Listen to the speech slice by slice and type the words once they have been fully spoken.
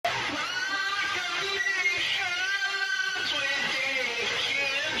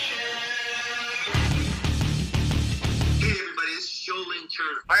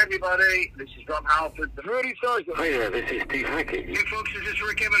Hi, everybody. This is Rob Halford. The Rudy Thursday. Hi there, this is Steve Hackett. You folks, this is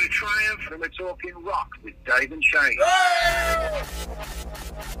Rick Emmett of Triumph, and we're talking rock with Dave and Shane.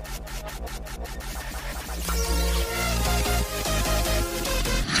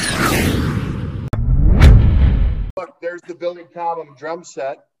 Look, there's the Billy Cobham drum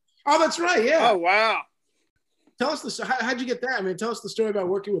set. Oh, that's right. Yeah. Oh, wow. Tell us how'd you get that? I mean, tell us the story about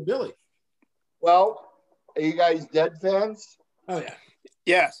working with Billy. Well, are you guys Dead fans? Oh yeah.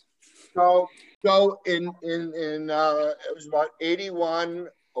 Yes. So in it was about 81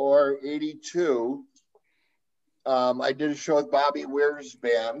 or 82. I did a show with Bobby Weir's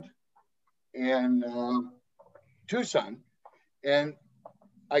band in Tucson, and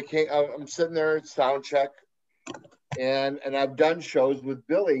I'm sitting there at sound check, and I've done shows with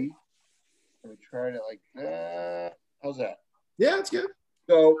Billy. I'm trying to how's that? Yeah, it's good.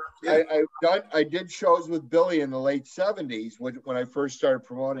 So Yeah. I did shows with Billy in the late 70s when I first started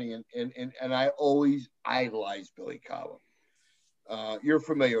promoting, and I always idolized Billy Cobham. You're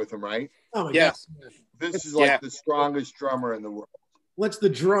familiar with him, right? Oh my Yes. God. This is like the strongest drummer in the world. Lets the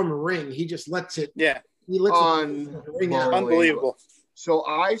drum ring. He just lets it. Yeah. He lets it ring out. Unbelievable. So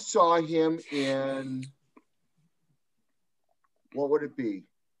I saw him in, what would it be?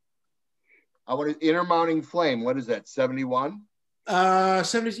 Intermounting Flame. What is that? 71?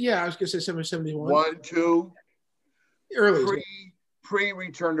 70s. Yeah, I was gonna say 71. 1, 2. Early. Pre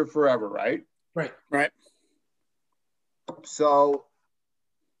Return to Forever, right? Right. Right. So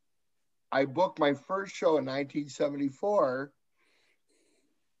I booked my first show in 1974,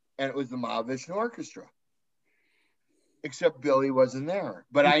 and it was the Mahavishnu Orchestra. Except Billy wasn't there,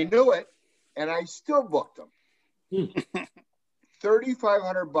 but I knew it, and I still booked him.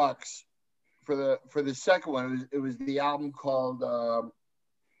 $3,500 for the second one. It was the album called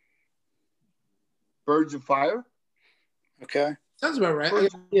Birds of Fire. Okay. Sounds about right.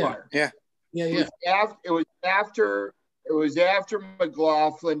 Birds of Fire. Yeah. Yeah. It was after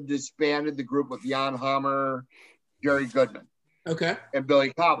McLaughlin disbanded the group with Jan Hammer, Jerry Goodman, Okay. and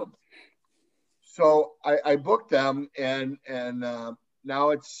Billy Cobham. So I booked them, and now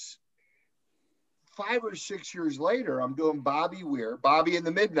it's 5 or 6 years later. I'm doing Bobby Weir, Bobby and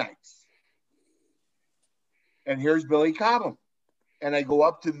the Midnights, and here's Billy Cobham, and I go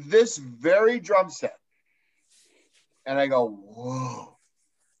up to this very drum set, and I go, whoa,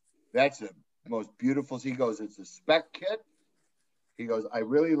 that's the most beautiful. He goes, it's a spec kit. He goes, I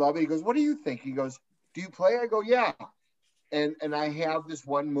really love it. He goes, what do you think? He goes, do you play? I go, yeah. And I have this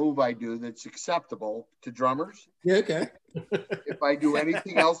one move I do that's acceptable to drummers. Yeah. Okay. If I do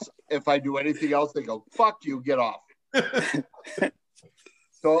anything else, they go, fuck you, get off.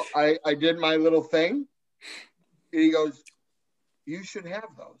 So I did my little thing. He goes, you should have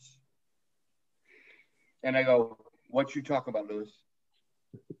those. And I go, what you talking about, Lewis?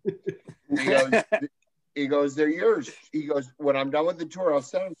 He goes, they're yours. He goes, when I'm done with the tour, I'll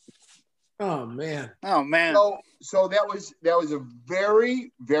send them. Oh man. Oh, man. So that was a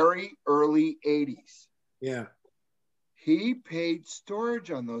very, very early 80s. Yeah. He paid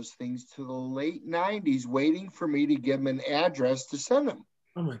storage on those things to the late 90s, waiting for me to give him an address to send them.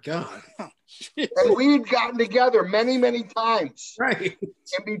 Oh my God. And we'd gotten together many, many times Right.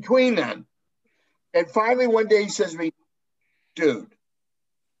 in between then. And finally, one day he says to me, dude,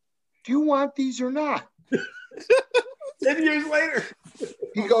 do you want these or not? 10 years later.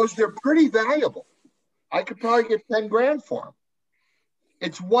 He goes, they're pretty valuable. I could probably get 10 grand for them.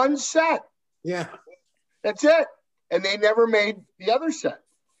 It's one set. Yeah. That's it. And they never made the other set.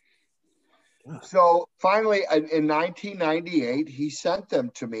 So finally, in 1998, he sent them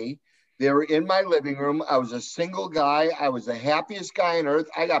to me. They were in my living room. I was a single guy. I was the happiest guy on earth.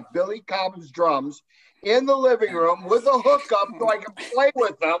 I got Billy Cobham's drums in the living room with a hookup so I could play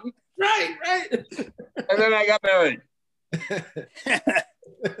with them. Right. And then I got married.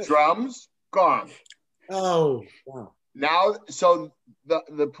 Drums gone. Oh wow. Now, so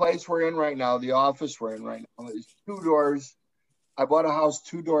the place we're in right now, the office we're in right now, is 2 doors. I bought a house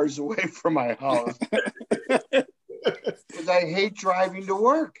 2 doors away from my house because I hate driving to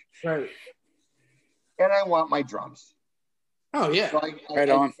work. Right. And I want my drums. Oh yeah. So Right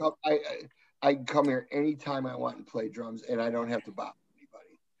on. I can come here anytime I want and play drums, and I don't have to bother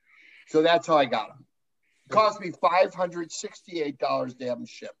anybody. So that's how I got them. It cost me $568 to have them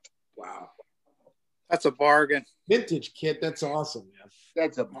shipped. Wow. That's a bargain. Vintage kit. That's awesome, man.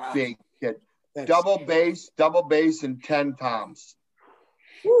 That's a big kit. That's, Double bass, and 10 toms.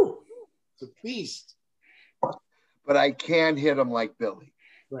 whew, it's a beast. But I can't hit them like Billy.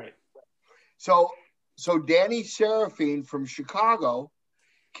 Right. So Danny Serafine from Chicago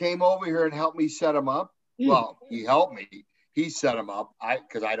came over here and helped me set him up. Well, he helped me. He set them up.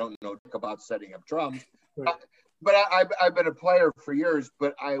 Because I don't know about setting up drums. Right. But I've been a player for years,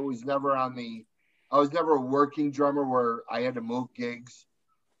 but I was never a working drummer where I had to move gigs.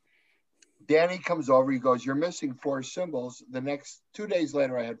 Danny comes over, he goes, "You're missing 4 cymbals." The next 2 days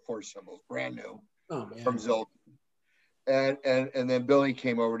later, I had 4 cymbals, brand new, from Zoltan. And then Billy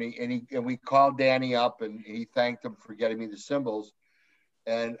came over and we called Danny up and he thanked him for getting me the cymbals.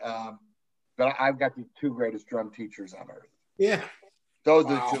 And but I've got the 2 greatest drum teachers on earth. Yeah. Those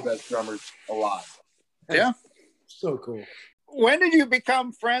are the 2 best drummers alive. Yeah. So cool. When did you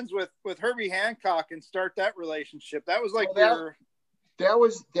become friends with Herbie Hancock and start that relationship? That was like that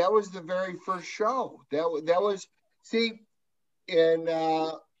was the very first show. That was in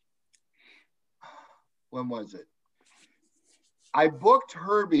when was it? I booked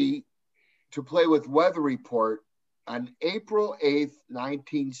Herbie to play with Weather Report on April 8th,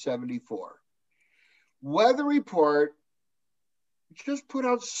 1974. Weather Report just put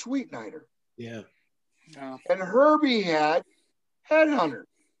out Sweet Nighter. Yeah. Oh. And Herbie had Headhunter.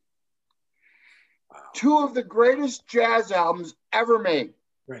 Wow. 2 of the greatest jazz albums ever made.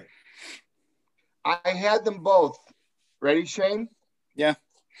 Right. I had them both. Ready, Shane? Yeah.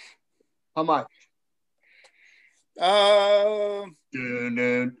 How much?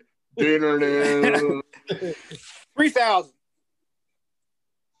 3,000.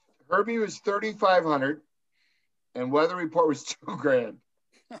 Herbie was 3,500, and Weather Report was $2,000.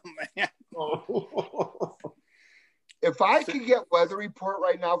 Oh man. Oh. If I could get Weather Report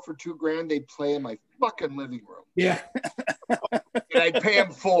right now for $2,000, they'd play in my fucking living room, Yeah. and I'd pay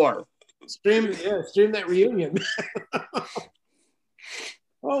them $4,000. Stream that reunion.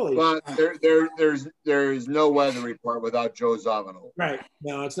 Holy But there is no Weather Report without Joe Zawinul. right.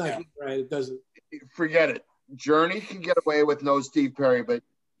 No, it's not right. It doesn't. Forget it. Journey can get away with no Steve Perry, but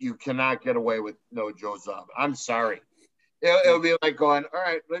you cannot get away with no Joe Zawinul. I'm sorry. It'll be like going, all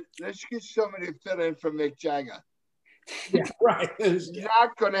right, let's get somebody to fit in for Mick Jagger. Yeah, right. It's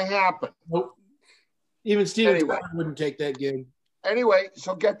not going to happen. Nope. Even Steven Anyway. Tyler wouldn't take that gig. Anyway,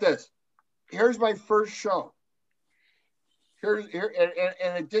 so get this. Here's my first show. And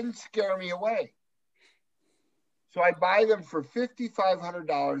it didn't scare me away. So I buy them for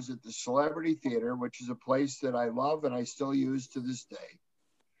 $5,500 at the Celebrity Theater, which is a place that I love and I still use to this day.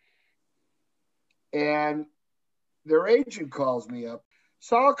 And their agent calls me up.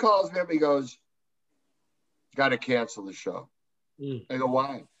 Saul calls me up. He goes, "Got to cancel the show." I go,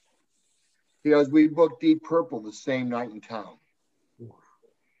 "Why?" He goes, "We booked Deep Purple the same night in town."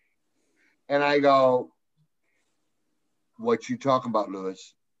 And I go, "What you talking about,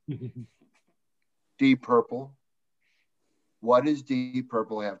 Lewis? Deep Purple? What does Deep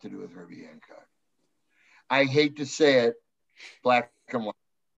Purple have to do with Herbie Hancock?" I hate to say it, black and white.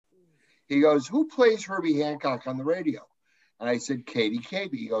 He goes, "Who plays Herbie Hancock on the radio?" And I said, "Katie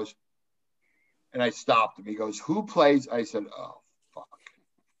Kaby." He goes, and I stopped him. He goes, "Who plays?" I said, "Oh, fuck.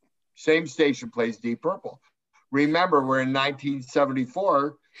 Same station plays Deep Purple." Remember, we're in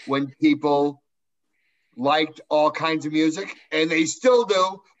 1974 when people liked all kinds of music, and they still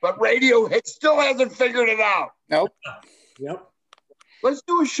do, but radio still hasn't figured it out. Nope. Yep. Let's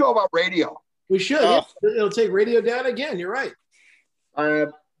do a show about radio. We should. Oh. Yeah. It'll take radio down again. You're right.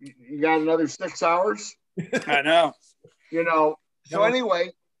 You got another 6 hours? I know. You know, so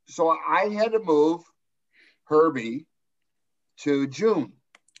anyway, so I had to move Herbie to June.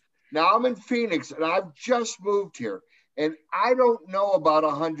 Now I'm in Phoenix and I've just moved here and I don't know about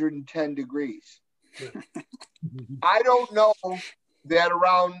 110 degrees. I don't know that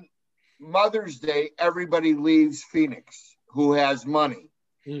around Mother's Day, everybody leaves Phoenix who has money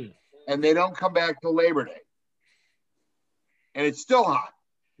and they don't come back till Labor Day. And it's still hot.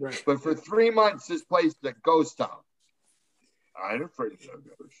 Right. But for 3 months, this place is a ghost town. I ain't afraid of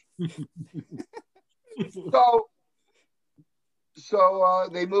ghosts. So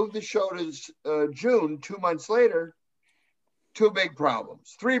they moved the show to June. 2 months later, 3 big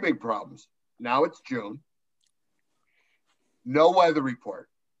problems. Now it's June. No Weather Report.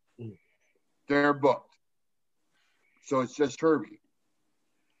 They're booked. So it's just Herbie.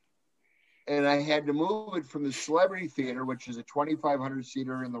 And I had to move it from the Celebrity Theater, which is a 2,500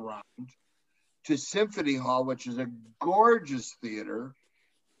 seater in the round, to Symphony Hall, which is a gorgeous theater,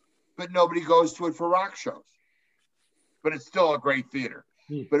 but nobody goes to it for rock shows. But it's still a great theater.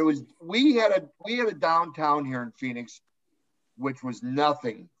 But we had a downtown here in Phoenix, which was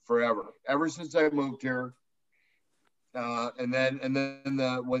nothing forever. Ever since I moved here, and then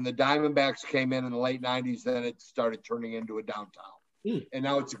when the Diamondbacks came in the late '90s, then it started turning into a downtown. And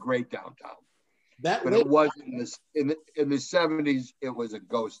now it's a great downtown. But it wasn't in the 70s. It was a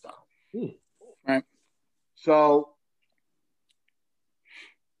ghost town. Right. So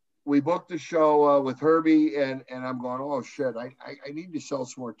we booked the show with Herbie, and I'm going, oh shit, I need to sell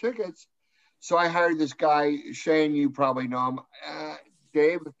some more tickets. So I hired this guy, Shane. You probably know him,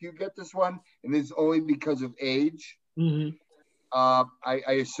 Dave. If you get this one, and it's only because of age. Mm-hmm. I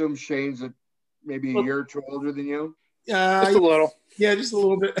assume Shane's maybe a year or two older than you. Just a little. Yeah, just a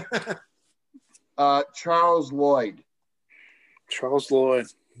little bit. Charles Lloyd. Charles Lloyd.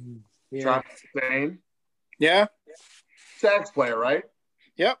 Yeah. Charles Spain. Yeah. Sax player, right?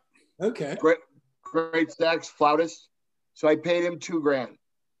 Yep. Okay. Great sax flautist. So I paid him $2,000.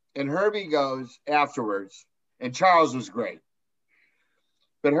 And Herbie goes afterwards, and Charles was great.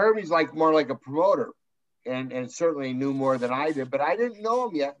 But Herbie's more like a promoter, and certainly knew more than I did, but I didn't know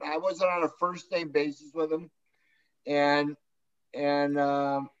him yet. I wasn't on a first name basis with him. And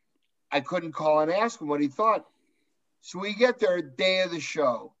I couldn't call and ask him what he thought. So we get there, day of the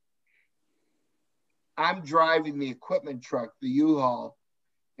show. I'm driving the equipment truck, the U-Haul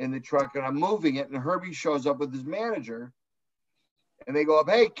in the truck, and I'm moving it. And Herbie shows up with his manager, and they go up,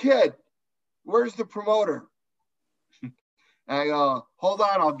 hey, kid, where's the promoter? And I go, hold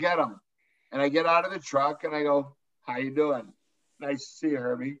on, I'll get him. And I get out of the truck, and I go, how you doing? Nice to see you,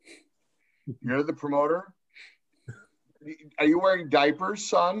 Herbie. You're the promoter? Are you wearing diapers,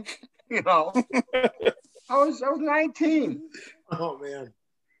 son? You know, I was 19. Oh man.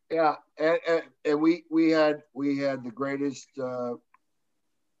 Yeah, and we had the greatest.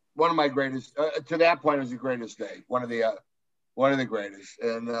 One of my greatest. To that point, it was the greatest day. One of the greatest.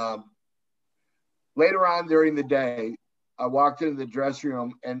 And later on during the day, I walked into the dressing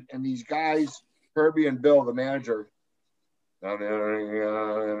room, and these guys, Herbie and Bill, the manager. I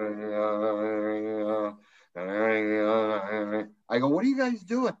go, what are you guys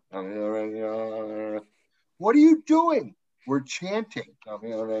doing? What are you doing? We're chanting.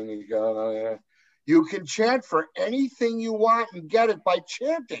 You can chant for anything you want and get it by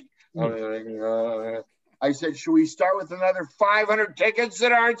chanting. I said, should we start with another 500 tickets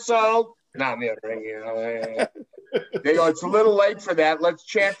that aren't sold? They go, it's a little late for that. Let's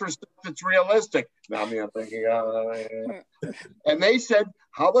chant for stuff that's realistic. And they said,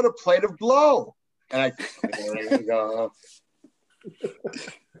 how about a plate of blow? And I go,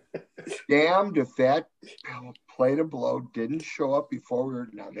 damned if that plate of blow didn't show up before we were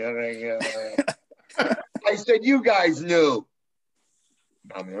done. I said, you guys knew.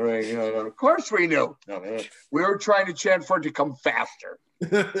 Of course we knew. We were trying to chant for it to come faster.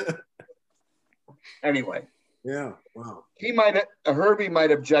 Anyway. Yeah. Wow. Herbie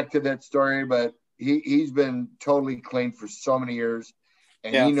might object to that story, but he's been totally clean for so many years,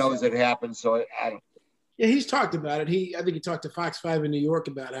 and he knows it happened. So I don't. Yeah, he's talked about it. I think he talked to Fox 5 in New York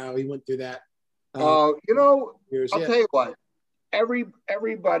about how he went through that. I'll years. tell you what.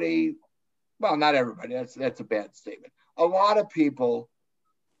 Everybody, well, not everybody. That's a bad statement. A lot of people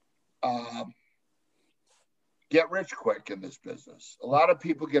get rich quick in this business. A lot of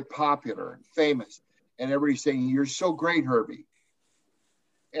people get popular and famous, and everybody's saying, you're so great, Herbie.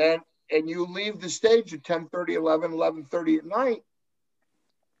 And you leave the stage at 10:30, 11:30 at night,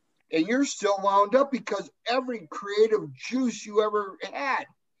 and you're still wound up because every creative juice you ever had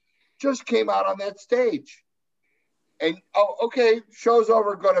just came out on that stage. And, oh, okay, show's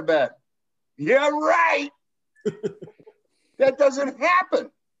over, go to bed. Yeah, right. That doesn't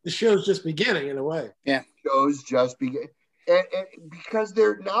happen. The show's just beginning in a way. Yeah. Shows just begin. And because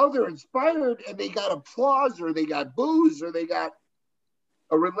they're inspired, and they got applause, or they got booze, or they got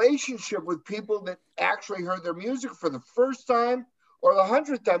a relationship with people that actually heard their music for the first time or the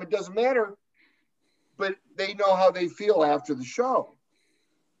 100th time. It doesn't matter, but they know how they feel after the show.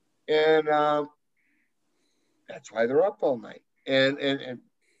 And that's why they're up all night. And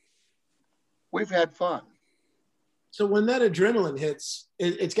we've had fun. So when that adrenaline hits,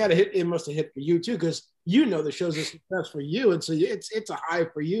 it's got to hit. It must have hit for you too, because the show's a success for you, and so it's a high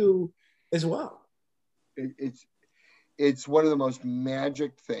for you as well. It's one of the most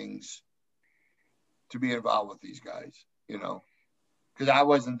magic things to be involved with these guys, because I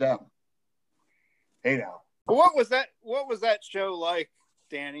wasn't them. Hey now. What was that show like,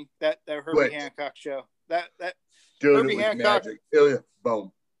 Danny? That Herbie Hancock show. That dude, Herbie Hancock. Magic.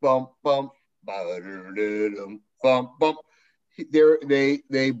 Boom, boom, boom, bum, bum.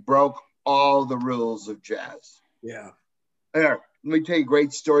 They broke all the rules of jazz. Yeah. Here, let me tell you a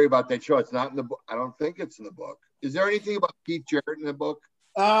great story about that show. It's not in the book. I don't think it's in the book. Is there anything about Keith Jarrett in the book?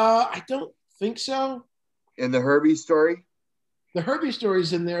 I don't think so. In the Herbie story? The Herbie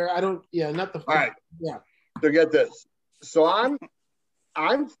story's in there. Not the. All right. Yeah. So get this. So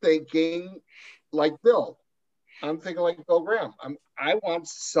I'm thinking like Bill. I'm thinking like Bill Graham. I want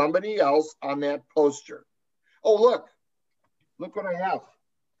somebody else on that poster. Oh, look what I have.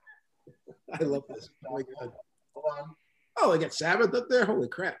 I love this. Oh my God. Hold on. Oh, I got Sabbath up there. Holy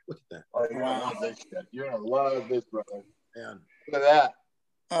crap! Look at that. Oh, you're gonna love this shit. You're gonna love this, brother. Man. Look at that.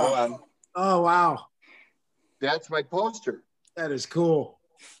 Hold Oh, on. Oh wow, That's my poster that is cool.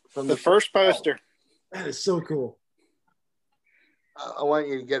 from the first poster. That is so cool. I want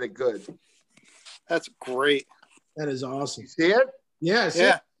you to get it good. That's great. That is awesome. You see it? Yeah, I see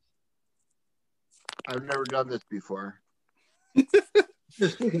Yeah. I've never done this before.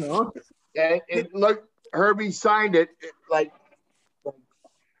 It's freaking awesome. And look, Herbie signed it like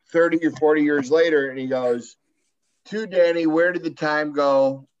 30 or 40 years later, and he goes, "To Danny, where did the time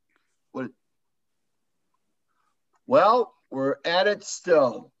go?" What? Well, we're at it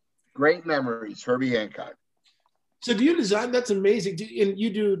still. Great memories, Herbie Hancock. So do you design? That's amazing. And you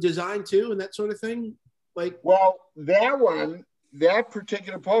do design too and that sort of thing? Like, Well, that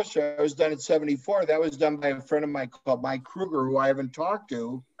particular poster was done in 74. That was done by a friend of mine called Mike Kruger, who I haven't talked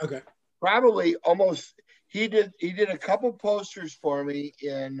to. okay. Probably almost, he did a couple posters for me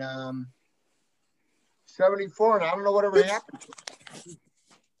in 74, and I don't know whatever happened to him.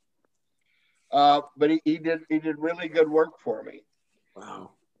 But he did really good work for me.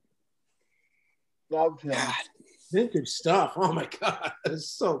 Wow. Loved him. God. Vintage stuff. Oh my God. That's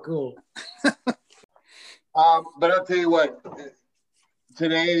so cool. But I'll tell you what,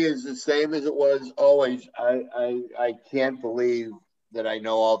 today is the same as it was always. I can't believe that I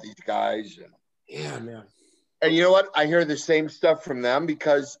know all these guys. Yeah, man. And you know what? I hear the same stuff from them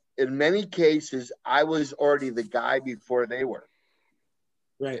because in many cases, I was already the guy before they were,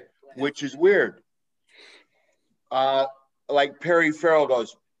 Right. which is weird. Like Perry Farrell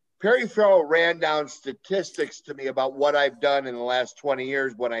goes, Perry Farrell ran down statistics to me about what I've done in the last 20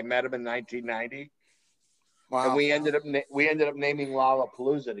 years when I met him in 1990. Wow. And we ended up naming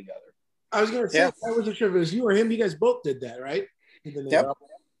Lollapalooza together. I was going to say, Yeah. I wasn't sure if it was you or him. You guys both did that, right? Yep.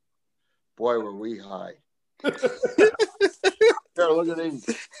 Boy, were we high. Here, look at these.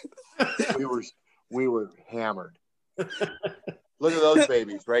 We were hammered. Look at those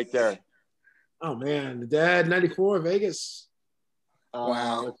babies right there. Oh man, the dad, 94, Vegas.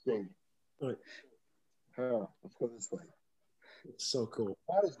 Wow. Let's see. Right. Let's go this way. It's so cool.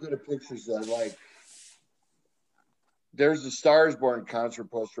 Not as good a pictures as I like. There's the Stars Born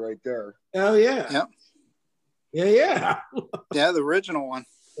concert poster right there. Oh yeah. Yep. Yeah. Yeah, the original one.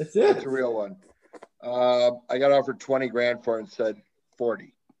 That's That's it. a real one. I got offered 20 grand for it and said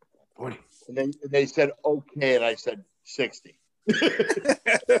 40. 40. And they said, okay. And I said 60. I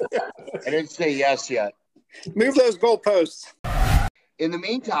didn't say yes yet. Move those goalposts. In the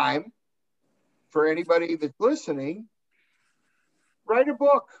meantime, for anybody that's listening, write a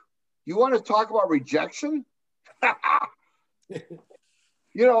book. You want to talk about rejection?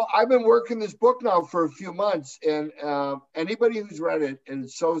 You know, I've been working this book now for a few months, and anybody who's read it, and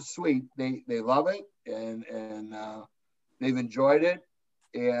it's so sweet, they love it, and they've enjoyed it,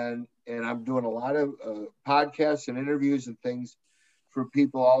 and I'm doing a lot of podcasts and interviews and things for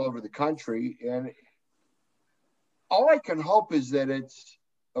people all over the country, and all I can hope is that it's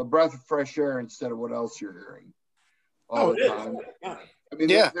a breath of fresh air instead of what else you're hearing all the time. Yeah. I mean,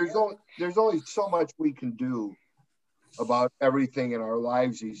 Yeah. there's only so much we can do about everything in our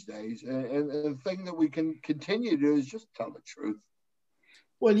lives these days. And the thing that we can continue to do is just tell the truth.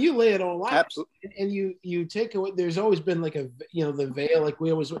 When you lay it all out, Absolutely. and you take away, there's always been like the veil, like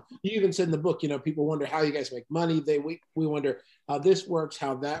we always, you even said in the book, people wonder how you guys make money. We wonder how this works,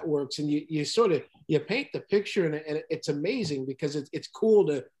 how that works. And you sort of, you paint the picture, and it's amazing because it's cool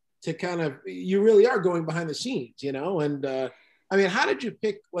to kind of, you really are going behind the scenes, and I mean, how did you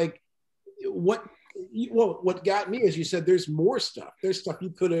pick, like, what got me is you said there's more stuff. There's stuff you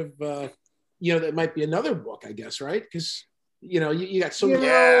could have, that might be another book, I guess, right? Because, you got so many.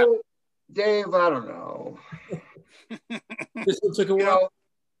 Yeah. Dave, I don't know. This one took a You while.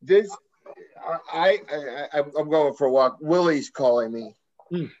 know, I'm going for a walk. Willie's calling me.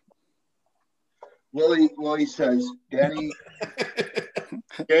 Hmm. Willie says, Danny,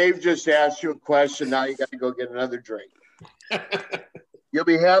 Dave just asked you a question. Now you got to go get another drink. You'll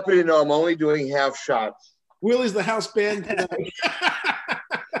be happy to know I'm only doing half shots. Willie's the house band tonight.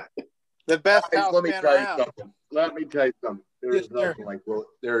 The best Guys, house let me band tell you around. something. Let me tell you something. Yes, sir.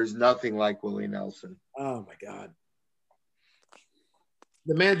 There is nothing like Willie Nelson. Oh my God.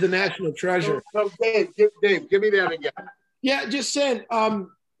 The man's a national treasure. So Dave, give me that again. Yeah, just saying,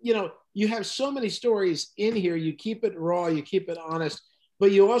 you have so many stories in here. You keep it raw, you keep it honest,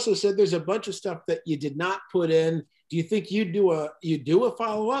 but you also said there's a bunch of stuff that you did not put in. Do you think you do a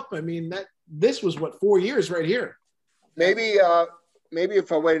follow-up? I mean, this was 4 years right here. Maybe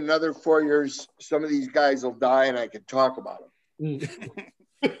if I wait another 4 years, some of these guys will die and I can talk about them.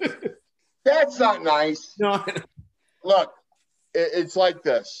 That's not nice. No, Look, it's like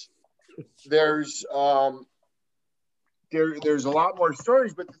this. There's there's a lot more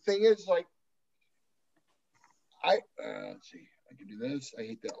stories, but the thing is, like, let's see, I can do this. I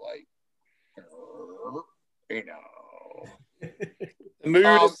hate that light. You know, The mood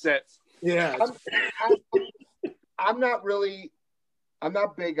is set. yeah, I'm not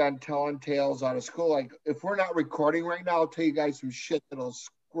big on telling tales out of school. Like, if we're not recording right now, I'll tell you guys some shit that'll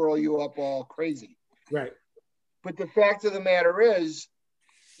squirrel you up all crazy. right. But the fact of the matter is,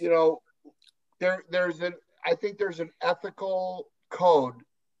 you know, I think there's an ethical code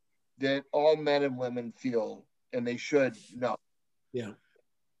that all men and women feel, and they should know. Yeah.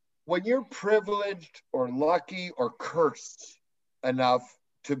 When you're privileged or lucky or cursed enough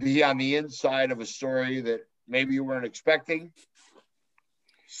to be on the inside of a story that maybe you weren't expecting,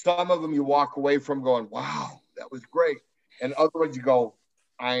 some of them you walk away from going, wow, that was great. And other ones you go,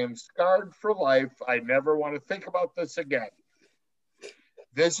 I am scarred for life. I never want to think about this again.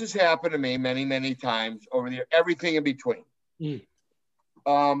 This has happened to me many, many times over the everything in between.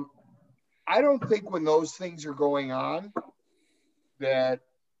 Mm. I don't think when those things are going on that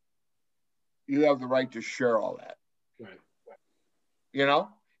you have the right to share all that. Right. You know,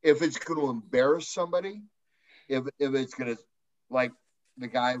 if it's going to embarrass somebody, if it's going to, like, the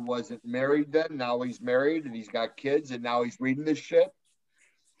guy wasn't married then, now he's married and he's got kids and now he's reading this shit.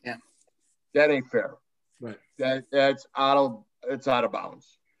 Yeah. That ain't fair. Right. It's out of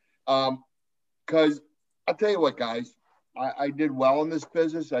bounds. Because I'll tell you what, guys, I did well in this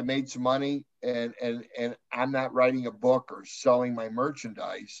business. I made some money, and I'm not writing a book or selling my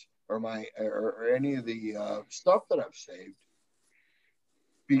merchandise or any of the stuff that I've saved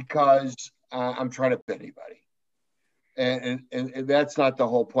because I'm trying to pay anybody. And that's not the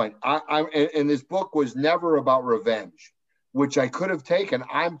whole point. And this book was never about revenge, which I could have taken.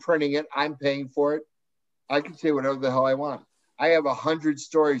 I'm printing it. I'm paying for it. I can say whatever the hell I want. I have 100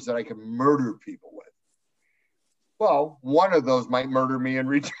 stories that I can murder people with. Well, one of those might murder me in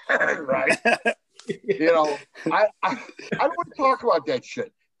return, right? You know, I don't want to talk about that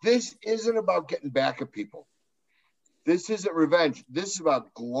shit. This isn't about getting back at people. This isn't revenge. This is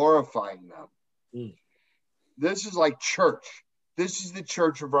about glorifying them. Mm. This is like church. This is the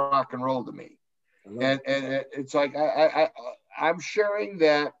church of rock and roll to me. And it's like I'm sharing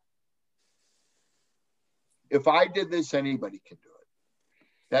that if I did this, anybody can do it.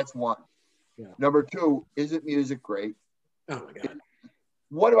 That's one. Yeah. Number two, isn't music great? Oh my God.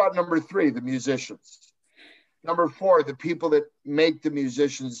 What about number three, the musicians? Number four, the people that make the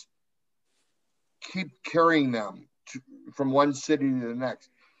musicians keep carrying them from one city to the next.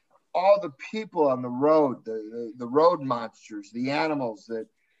 All the people on the road, the road monsters, the animals that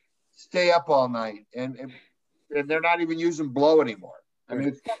stay up all night and they're not even using blow anymore. I mean,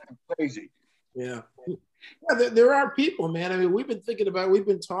 it's fucking crazy. Yeah. Yeah, there are people, man. I mean, we've been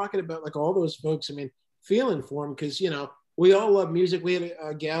talking about like all those folks. I mean, feeling for them because, you know, we all love music. We had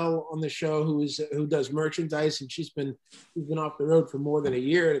a gal on the show who does merchandise, and she's been off the road for more than a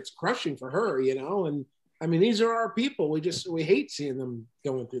year, and it's crushing for her, you know. And I mean, these are our people. We hate seeing them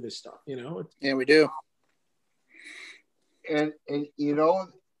going through this stuff, you know. Yeah, we do. And you know,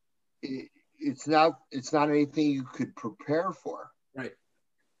 it's not anything you could prepare for. Right.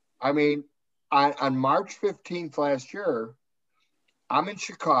 I mean, on March 15th last year, I'm in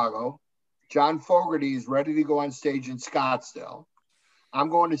Chicago. John Fogerty is ready to go on stage in Scottsdale. I'm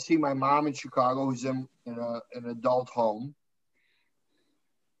going to see my mom in Chicago, who's in an adult home.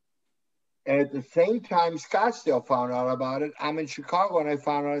 And at the same time, Scottsdale found out about it. I'm in Chicago, and I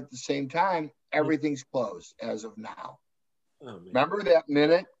found out at the same time, everything's closed as of now. Oh, man. Remember that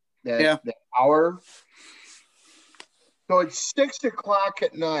minute, that hour? So it's 6:00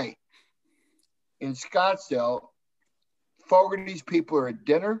 at night in Scottsdale. Fogerty's people are at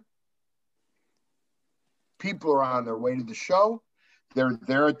dinner. People are on their way to the show. They're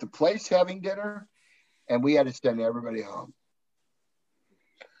there at the place having dinner, and we had to send everybody home.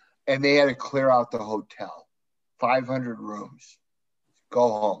 And they had to clear out the hotel, 500 rooms. Go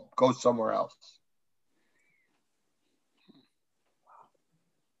home. Go somewhere else.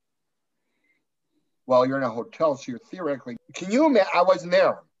 Well, you're in a hotel, so you're theoretically. Can you imagine? I wasn't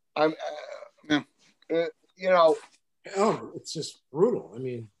there. You know. Oh, it's just brutal. I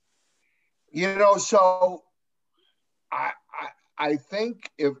mean, you know, so I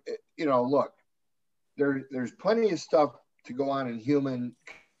think if you know, look, there's plenty of stuff to go on in human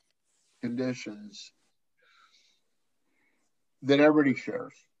conditions that everybody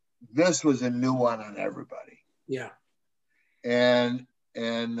shares. This was a new one on everybody. Yeah. And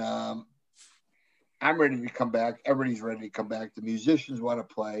I'm ready to come back. Everybody's ready to come back. The musicians want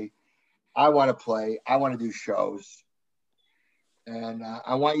to play. I want to play. I want to do shows. And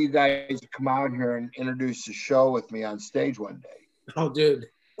I want you guys to come out here and introduce the show with me on stage one day. Oh, dude.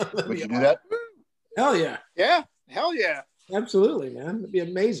 Would you do that? Hell yeah. Yeah. Hell yeah. Absolutely, man. It'd be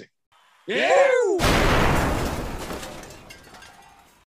amazing. Yeah.